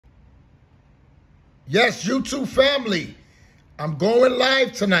Yes, YouTube family, I'm going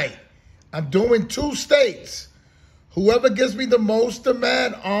live tonight. I'm doing 2 states. Whoever gives me the most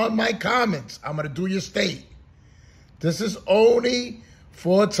demand on my comments, I'm going to do your state. This is only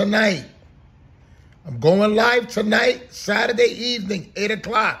for tonight. I'm going live tonight, Saturday evening, 8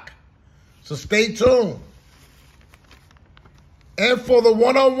 o'clock. So stay tuned. And for the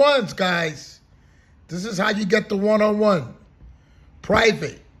one-on-ones, guys, this is how you get the one-on-one.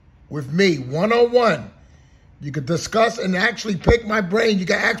 Private with me, one-on-one. You can discuss and actually pick my brain. You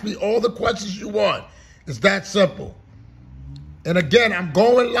can ask me all the questions you want. It's that simple. And again, I'm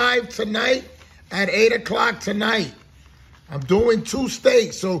going live tonight at 8 o'clock tonight. I'm doing 2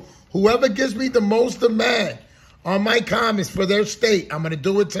 states. So whoever gives me the most demand on my comments for their state, I'm going to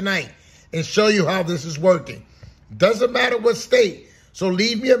do it tonight and show you how this is working. Doesn't matter what state. So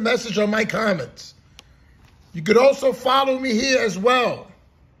leave me a message on my comments. You could also follow me here as well.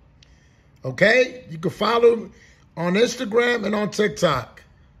 Okay? You can follow on Instagram and on TikTok.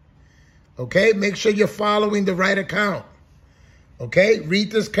 Okay? Make sure you're following the right account. Okay?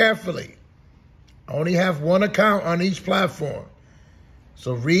 Read this carefully. I only have 1 account on each platform.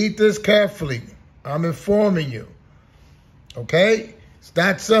 So read this carefully. I'm informing you. Okay? It's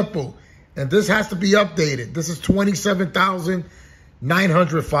that simple. And this has to be updated. This is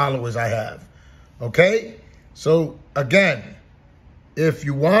 27,900 followers I have. Okay? So, again, if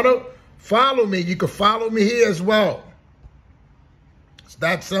you want to follow me, you can follow me here as well. It's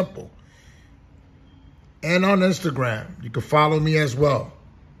that simple. And on Instagram, you can follow me as well.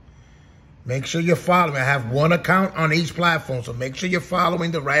 Make sure you're following. I have 1 account on each platform, so make sure you're following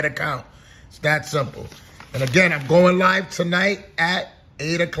the right account. It's that simple. And again, I'm going live tonight at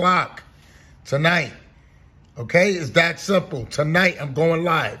 8 o'clock. Tonight. Okay? It's that simple. Tonight, I'm going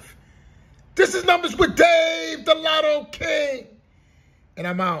live. This is Numbers with Dave, the Lotto King. And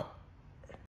I'm out.